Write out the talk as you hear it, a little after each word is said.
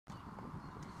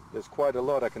There's quite a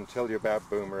lot I can tell you about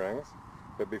boomerangs,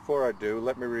 but before I do,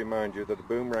 let me remind you that a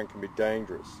boomerang can be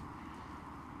dangerous.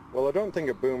 Well, I don't think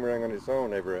a boomerang on its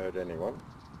own ever hurt anyone,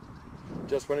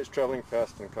 just when it's travelling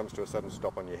fast and comes to a sudden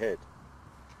stop on your head.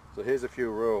 So here's a few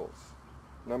rules.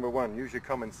 Number one, use your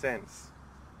common sense.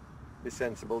 Be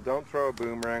sensible, don't throw a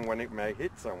boomerang when it may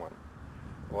hit someone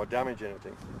or damage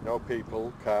anything. No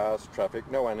people, cars, traffic,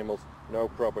 no animals, no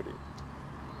property.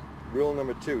 Rule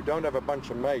number two, don't have a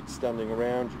bunch of mates standing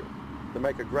around you. They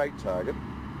make a great target.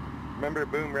 Remember, a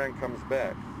boomerang comes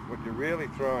back. What you're really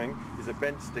throwing is a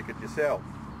bent stick at yourself.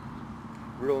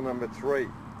 Rule number three,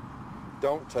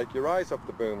 don't take your eyes off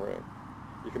the boomerang.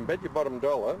 You can bet your bottom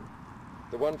dollar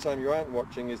the one time you aren't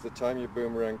watching is the time your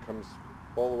boomerang comes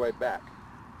all the way back.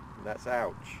 And that's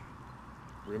ouch.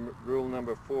 Rule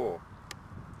number four,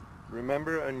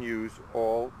 remember and use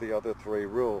all the other three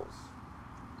rules.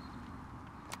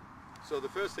 So the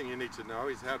first thing you need to know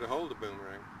is how to hold a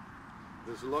boomerang.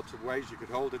 There's lots of ways you could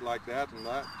hold it like that and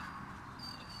that.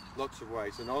 Lots of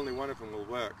ways, and only one of them will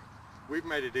work. We've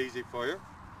made it easy for you.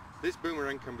 This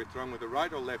boomerang can be thrown with the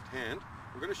right or left hand.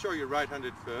 I'm going to show you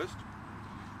right-handed first.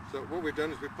 So what we've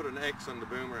done is we've put an X on the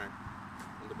boomerang,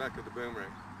 on the back of the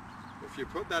boomerang. If you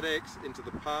put that X into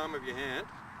the palm of your hand,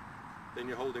 then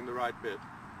you're holding the right bit.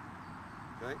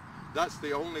 Okay? That's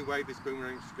the only way this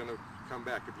boomerang is going to come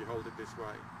back, if you hold it this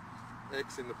way.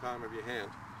 X in the palm of your hand.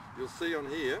 You'll see on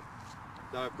here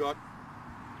that I've got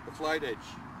a flight edge.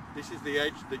 This is the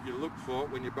edge that you look for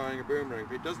when you're buying a boomerang.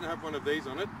 If it doesn't have one of these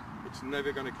on it, it's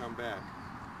never going to come back.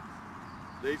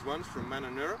 These ones from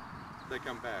Mananura, they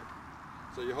come back.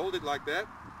 So you hold it like that,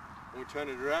 and we turn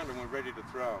it around and we're ready to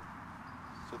throw.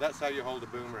 So that's how you hold a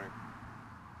boomerang.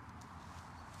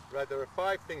 Right, there are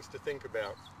 5 things to think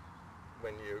about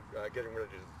when you're getting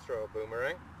ready to throw a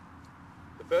boomerang.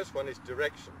 The first one is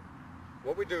direction.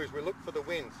 What we do is we look for the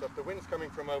wind. So if the wind's coming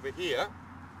from over here,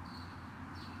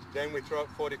 then we throw it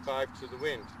 45 to the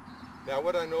wind. Now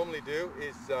what I normally do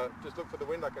is just look for the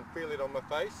wind. I can feel it on my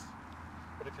face.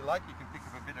 But if you like, you can pick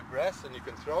up a bit of grass and you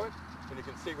can throw it, and you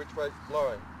can see which way it's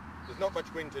blowing. There's not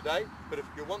much wind today, but if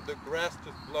you want the grass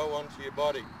to blow onto your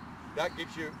body, that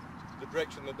gives you the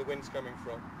direction that the wind's coming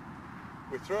from.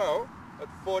 We throw at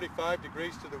 45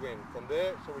 degrees to the wind. From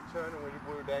there, so we turn and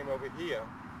we would aim over here.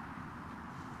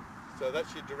 So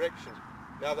that's your direction.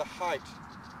 Now the height.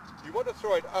 You want to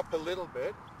throw it up a little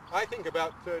bit. I think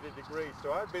about 30 degrees.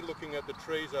 So I'd be looking at the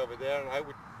trees over there, and I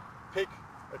would pick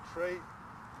a tree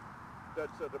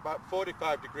that's at about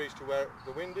 45 degrees to where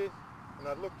the wind is, and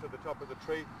I'd look to the top of the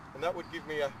tree, and that would give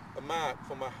me a mark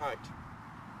for my height.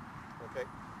 Okay.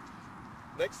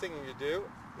 Next thing you do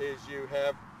is you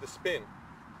have the spin.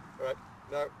 All right.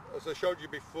 Now, as I showed you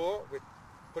before, with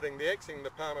putting the X in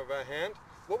the palm of our hand,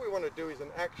 what we want to do is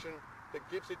an action that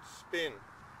gives it spin.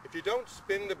 If you don't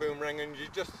spin the boomerang and you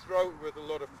just throw it with a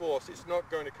lot of force, it's not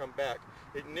going to come back.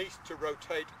 It needs to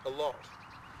rotate a lot.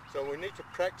 So we need to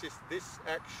practice this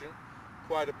action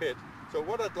quite a bit. So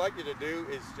what I'd like you to do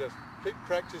is just keep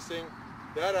practicing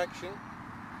that action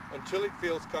until it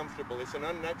feels comfortable. It's an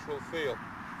unnatural feel.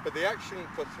 But the action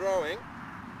for throwing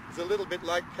is a little bit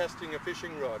like casting a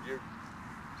fishing rod. You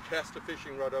cast a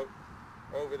fishing rod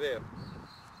over there,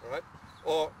 all right?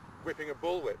 Or whipping a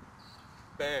bullwhip.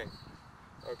 Bang.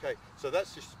 Okay, so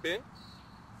that's your spin.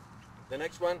 The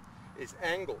next one is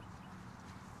angle.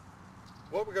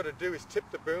 What we've got to do is tip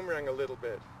the boomerang a little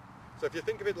bit. So if you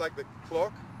think of it like the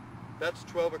clock, that's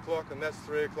 12 o'clock and that's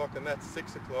 3 o'clock and that's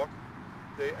 6 o'clock.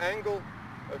 The angle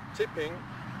of tipping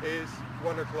is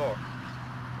 1 o'clock.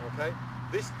 Okay?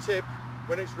 This tip,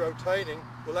 when it's rotating,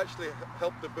 will actually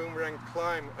help the boomerang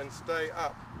climb and stay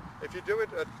up. If you do it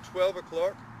at 12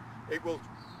 o'clock, it will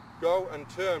go and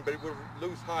turn, but it will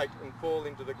lose height and fall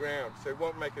into the ground, so it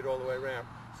won't make it all the way around.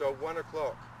 So 1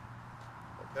 o'clock.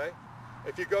 Okay?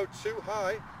 If you go too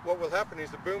high, what will happen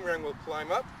is the boomerang will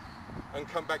climb up and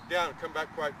come back down, come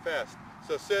back quite fast.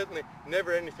 So certainly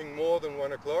never anything more than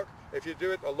 1 o'clock. If you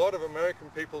do it, a lot of American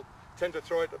people tend to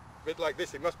throw it a bit like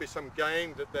this. It must be some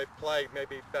game that they play,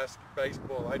 maybe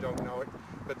baseball, I don't know it,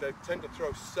 but they tend to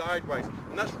throw sideways,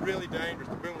 and that's really dangerous.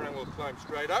 The boomerang will climb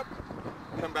straight up,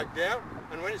 come back down,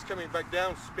 and when it's coming back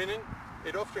down spinning,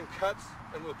 it often cuts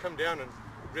and will come down and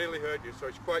really hurt you, so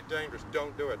it's quite dangerous.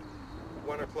 Don't do it.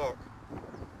 1 o'clock.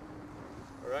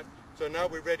 All right, so now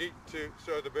we're ready to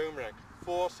throw the boomerang.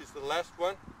 Force is the last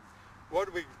one. What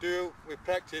do? We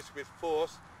practice with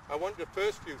force. I want the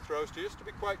first few throws to just to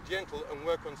be quite gentle and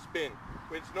work on spin.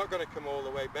 It's not going to come all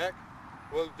the way back.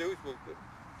 What we'll do is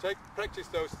we'll practice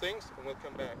those things and we'll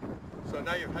come back. So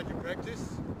now you've had your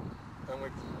practice and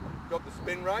we've got the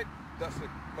spin right. That's the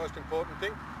most important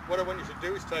thing. What I want you to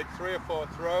do is take 3 or 4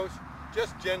 throws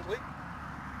just gently,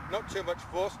 not too much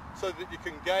force, so that you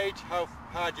can gauge how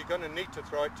hard you're going to need to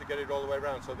throw it to get it all the way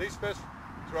around. So these first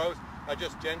throws are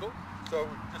just gentle. So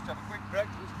just have a quick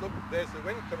practice. Look, there's the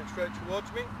wind coming straight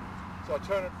towards me. So I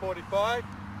turn it 45,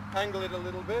 angle it a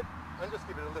little bit, and just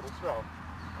give it a little throw.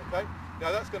 Okay,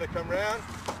 now that's going to come round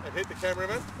and hit the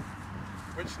cameraman,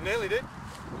 which nearly did.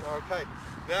 Okay,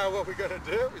 now what we're going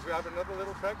to do is we have another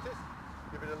little practice.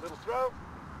 Give it a little throw.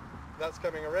 That's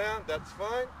coming around, that's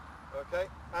fine. Okay,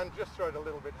 and just throw it a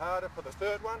little bit harder for the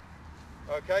third one.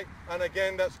 Okay, and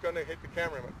again that's going to hit the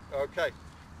cameraman. Okay,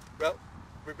 well,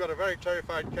 we've got a very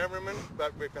terrified cameraman,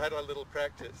 but we've had a little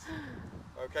practice.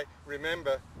 Okay,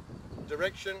 remember,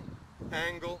 direction,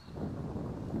 angle,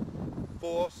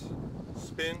 force,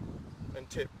 spin, and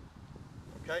tip.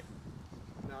 Okay?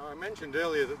 Now I mentioned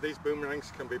earlier that these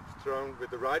boomerangs can be thrown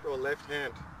with the right or left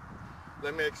hand.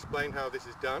 Let me explain how this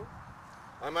is done.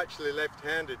 I'm actually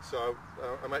left-handed, so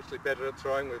I'm actually better at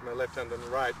throwing with my left hand than the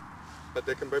right, but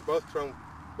they can be both thrown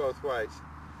both ways.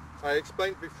 I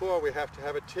explained before we have to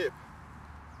have a tip,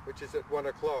 which is at 1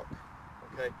 o'clock.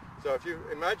 Okay? So if you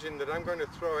imagine that I'm going to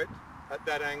throw it at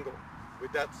that angle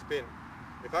with that spin,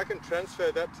 if I can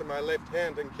transfer that to my left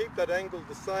hand and keep that angle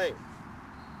the same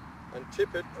and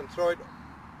tip it and throw it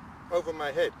over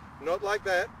my head, not like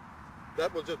that,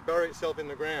 that will just bury itself in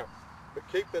the ground, but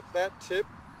keep that tip,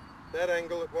 that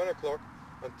angle at 1 o'clock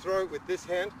and throw it with this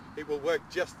hand, it will work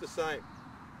just the same.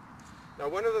 Now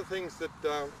one of the things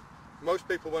that most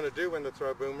people want to do when they throw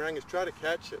a boomerang is try to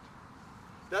catch it.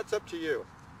 That's up to you.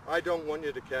 I don't want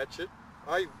you to catch it.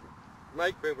 I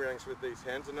make boomerangs with these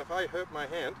hands, and if I hurt my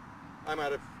hand, I'm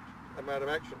out of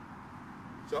action.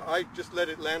 So I just let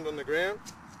it land on the ground.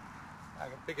 I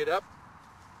can pick it up.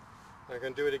 I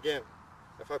can do it again.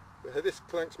 If this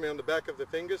clunks me on the back of the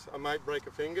fingers, I might break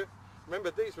a finger.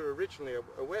 Remember, these were originally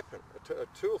a weapon, a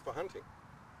tool for hunting.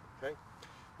 Okay.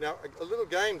 Now, a little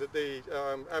game that the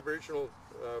Aboriginal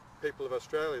people of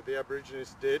Australia, the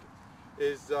Aborigines, did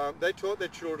is they taught their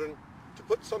children to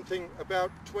put something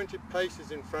about 20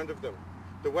 paces in front of them.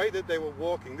 The way that they were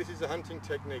walking, this is a hunting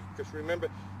technique, because remember,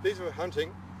 these were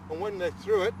hunting, and when they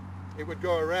threw it, it would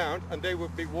go around and they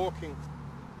would be walking.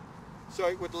 So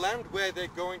it would land where they're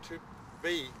going to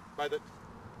be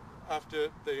after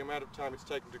the amount of time it's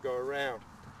taken to go around.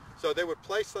 So they would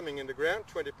place something in the ground,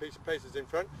 20 paces in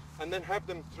front, and then have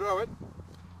them throw it,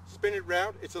 spin it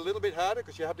round. It's a little bit harder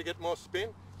because you have to get more spin,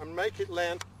 and make it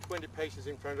land 20 paces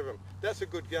in front of them. That's a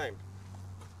good game.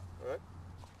 All right.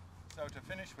 So to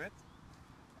finish with,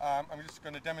 I'm just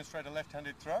going to demonstrate a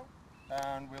left-handed throw,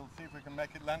 and we'll see if we can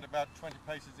make it land about 20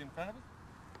 paces in front of us.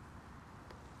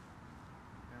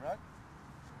 All right.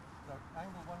 So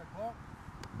angle 1 o'clock.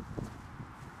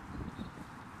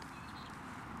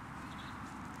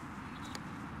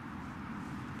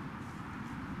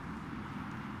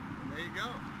 And there you go.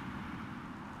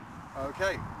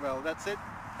 Okay, well that's it.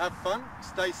 Have fun,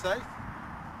 stay safe,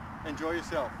 enjoy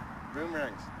yourself.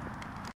 Boomerangs.